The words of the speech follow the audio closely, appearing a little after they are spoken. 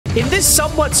In this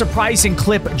somewhat surprising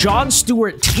clip, Jon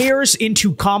Stewart tears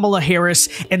into Kamala Harris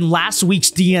in last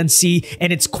week's DNC,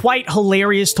 and it's quite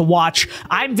hilarious to watch.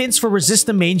 I'm Vince for Resist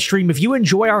the Mainstream. If you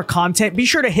enjoy our content, be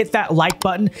sure to hit that like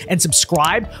button and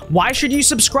subscribe. Why should you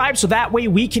subscribe? So that way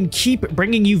we can keep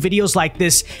bringing you videos like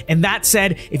this. And that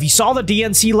said, if you saw the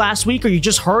DNC last week or you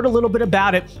just heard a little bit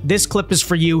about it, this clip is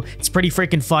for you. It's pretty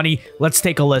freaking funny. Let's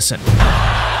take a listen.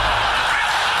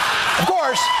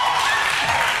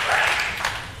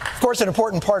 Of course, an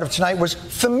important part of tonight was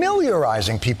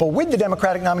familiarizing people with the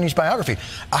Democratic nominee's biography,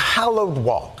 a hallowed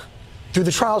walk through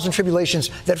the trials and tribulations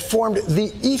that formed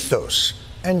the ethos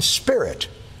and spirit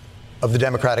of the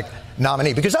Democratic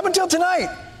nominee. Because up until tonight,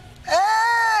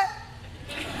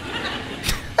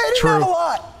 they didn't have a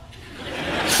lot.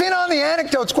 Thin on the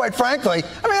anecdotes, quite frankly.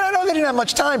 I mean, I know they didn't have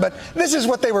much time, but this is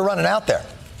what they were running out there.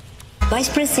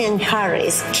 Vice President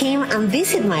Harris came and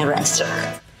visited my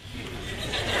restaurant.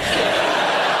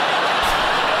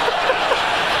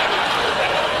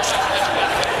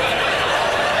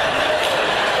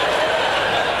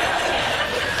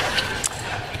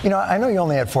 You know, I know you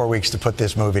only had 4 weeks to put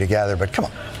this movie together, but come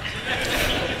on.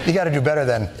 You got to do better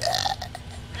than,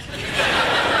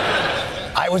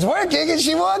 I was working and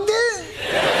she walked in.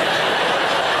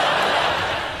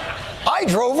 I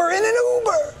drove her in an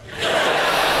Uber.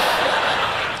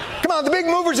 Come on, the big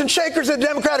movers and shakers of the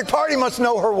Democratic Party must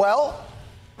know her well.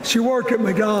 She worked at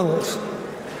McDonald's,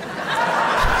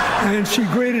 and she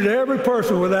greeted every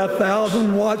person with that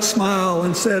 1,000-watt smile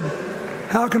and said,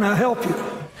 "How can I help you?"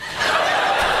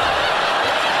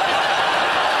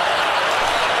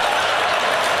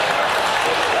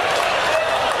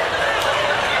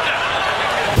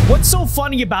 What's so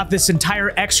funny about this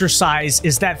entire exercise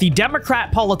is that the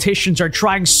Democrat politicians are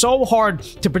trying so hard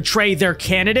to portray their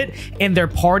candidate and their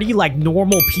party like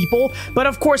normal people, but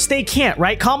of course they can't,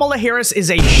 right? Kamala Harris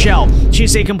is a shell.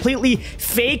 She's a completely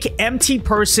fake, empty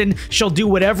person. She'll do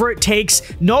whatever it takes.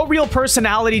 No real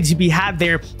personality to be had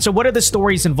there. So what are the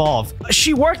stories involved?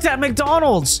 She worked at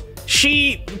McDonald's.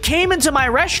 She came into my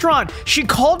restaurant. She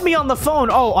called me on the phone.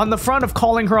 Oh, on the front of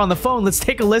calling her on the phone, let's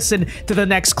take a listen to the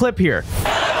next clip here.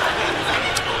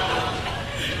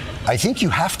 I think you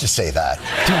have to say that.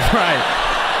 Right.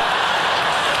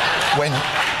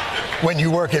 When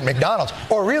you work at McDonald's,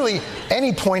 or really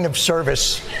any point of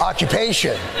service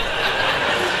occupation.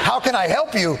 How can I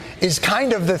help you is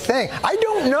kind of the thing. I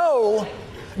don't know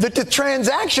that the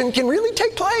transaction can really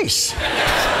take place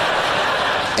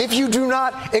if you do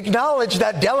not acknowledge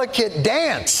that delicate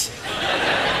dance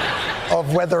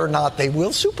of whether or not they will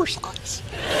supersize.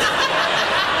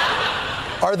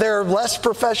 Are there less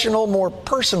professional, more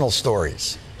personal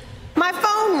stories? My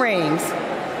phone rings.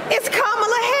 It's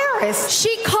Kamala Harris.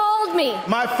 She called me.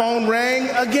 My phone rang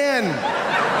again,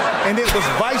 and it was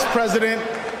Vice President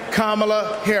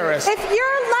Kamala Harris. If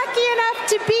you're lucky enough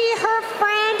to be her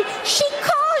friend, she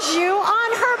calls you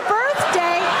on her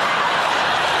birthday.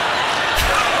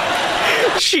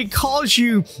 She calls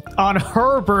you on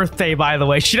her birthday, by the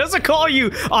way. She doesn't call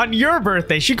you on your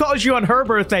birthday. She calls you on her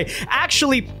birthday.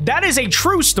 Actually, that is a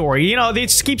true story. You know, they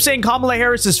just keep saying Kamala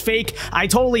Harris is fake. I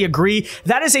totally agree.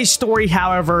 That is a story,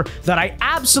 however, that I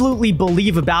absolutely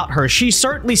believe about her. She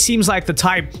certainly seems like the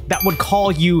type that would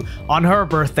call you on her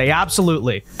birthday.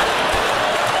 Absolutely.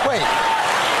 Wait.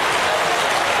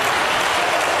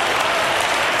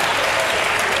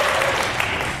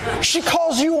 She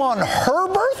calls you on her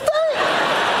birthday?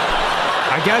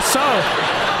 I guess so.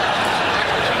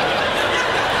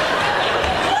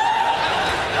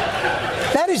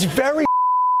 That is very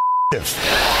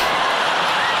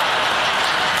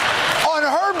on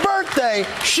her birthday,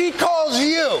 she calls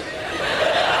you.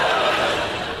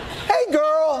 Hey,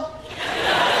 girl.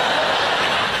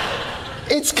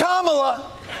 It's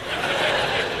Kamala.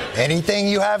 Anything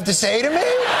you have to say to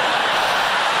me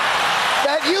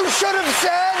that you should have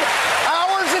said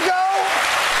hours ago?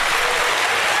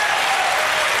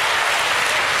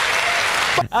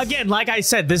 Again, like I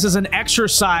said, this is an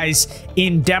exercise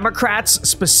in Democrats,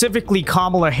 specifically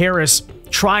Kamala Harris,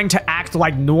 trying to act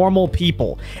like normal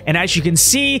people. And as you can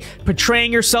see,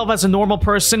 portraying yourself as a normal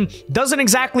person doesn't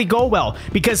exactly go well,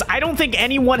 because I don't think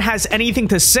anyone has anything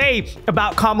to say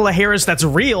about Kamala Harris that's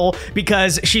real,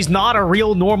 because she's not a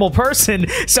real normal person.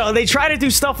 So they try to do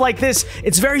stuff like this.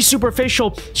 It's very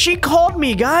superficial. She called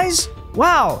me, guys.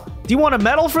 Wow. Do you want a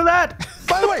medal for that?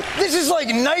 By the way, this is like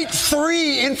night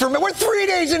 3 information. We're 3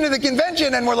 days into the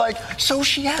convention and we're like, so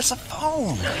she has a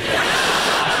phone.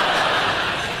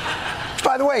 Which,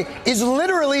 by the way, is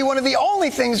literally one of the only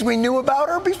things we knew about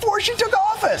her before she took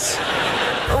office.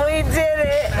 We did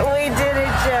it. We did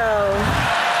it, Joe.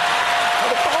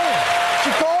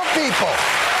 She called people.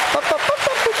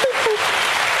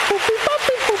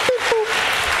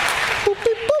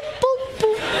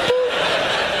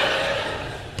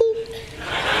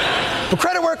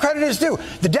 this do?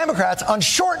 The Democrats, on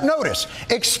short notice,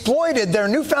 exploited their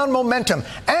newfound momentum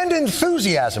and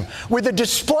enthusiasm with a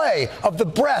display of the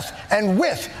breadth and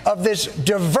width of this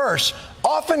diverse,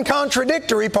 often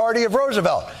contradictory party of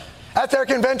Roosevelt. At their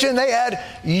convention, they had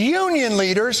union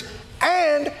leaders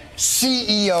and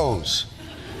CEOs.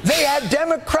 They had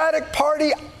Democratic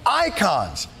Party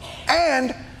icons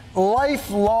and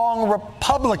lifelong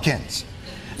Republicans.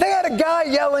 They had a guy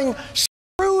yelling,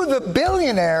 "Screw the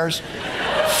billionaires,"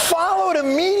 followed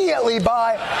immediately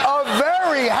by a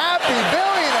very happy billionaire.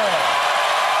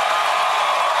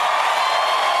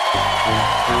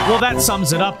 Well, that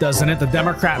sums it up, doesn't it? The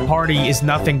Democrat Party is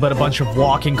nothing but a bunch of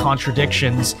walking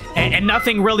contradictions and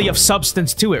nothing really of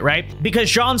substance to it, right? Because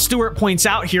Jon Stewart points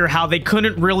out here how they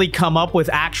couldn't really come up with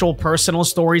actual personal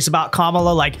stories about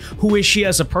Kamala, like who is she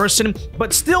as a person,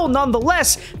 but still,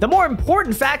 nonetheless, the more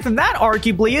important fact than that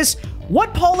arguably is,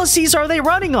 what policies are they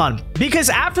running on? Because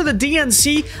after the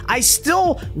DNC, I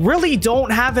still really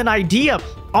don't have an idea.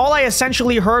 All I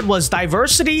essentially heard was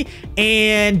diversity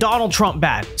and Donald Trump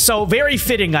bad. So very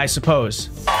fitting, I suppose.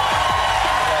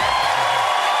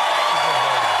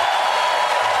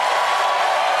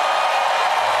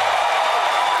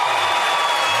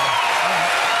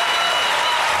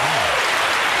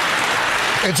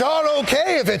 It's all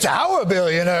okay if it's our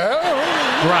billionaire.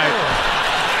 Right.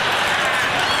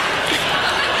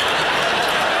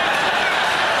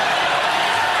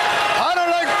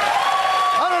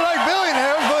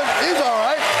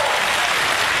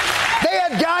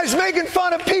 Making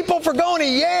fun of people for going to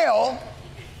Yale,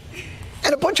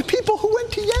 and a bunch of people who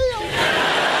went to Yale.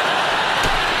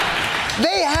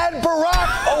 They had Barack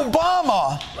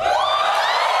Obama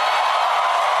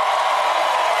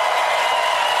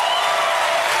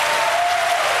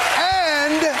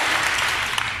and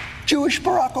Jewish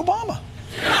Barack Obama.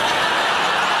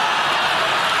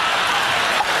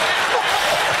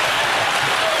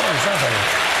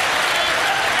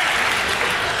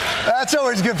 That's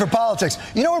always good for politics.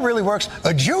 You know what really works?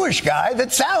 A Jewish guy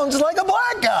that sounds like a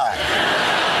black guy.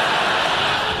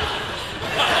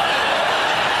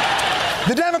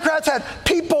 The Democrats had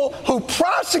people who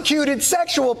prosecuted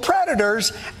sexual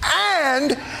predators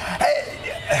and...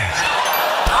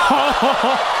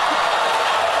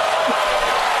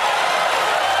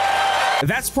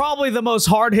 That's probably the most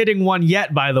hard-hitting one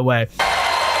yet, by the way.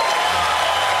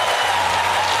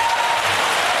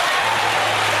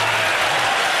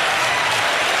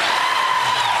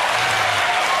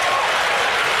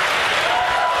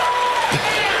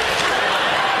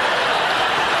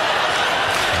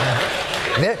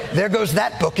 There goes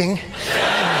that booking.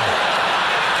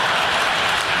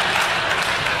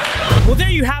 Well, there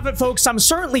you have it, folks. I'm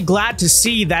certainly glad to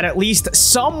see that at least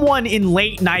someone in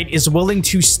late night is willing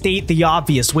to state the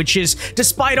obvious, which is,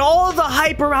 despite all of the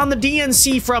hype around the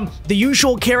DNC from the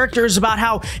usual characters about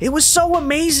how it was so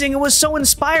amazing, it was so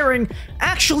inspiring,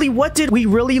 actually, what did we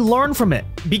really learn from it?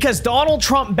 Because Donald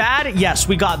Trump bad, yes,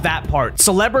 we got that part.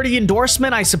 Celebrity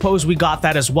endorsement, I suppose we got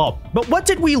that as well. But what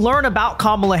did we learn about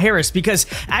Kamala Harris? Because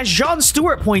as Jon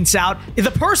Stewart points out,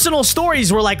 the personal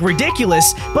stories were like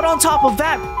ridiculous, but on top of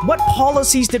that, what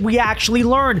policies did we actually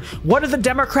learn? What are the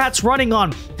Democrats running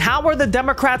on? How are the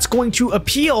Democrats going to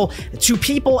appeal to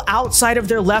people outside of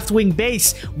their left-wing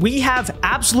base? We have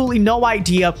absolutely no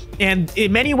idea, and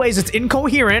in many ways it's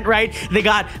incoherent, right? They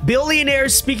got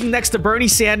billionaires speaking next to Bernie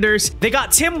Sanders. They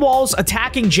got Tim Walz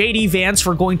attacking JD Vance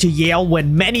for going to Yale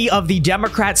when many of the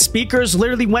Democrat speakers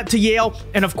literally went to Yale.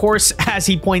 And of course, as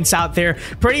he points out there,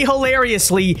 pretty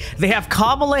hilariously, they have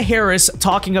Kamala Harris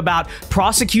talking about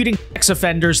prosecuting sex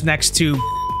offenders next to...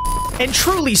 And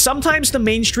truly, sometimes the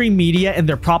mainstream media and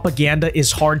their propaganda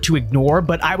is hard to ignore,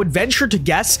 but I would venture to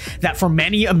guess that for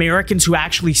many Americans who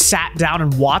actually sat down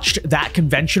and watched that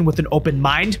convention with an open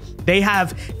mind, they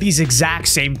have these exact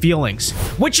same feelings.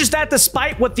 Which is that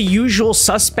despite what the usual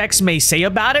suspects may say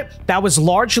about it, that was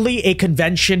largely a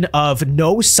convention of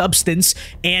no substance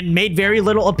and made very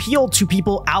little appeal to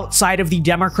people outside of the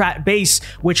Democrat base,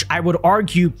 which I would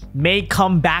argue may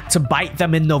come back to bite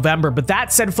them in November. But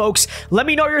that said, folks, let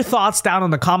me know your thoughts down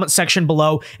in the comment section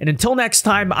below. And until next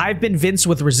time, I've been Vince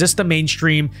with Resist the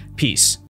Mainstream. Peace.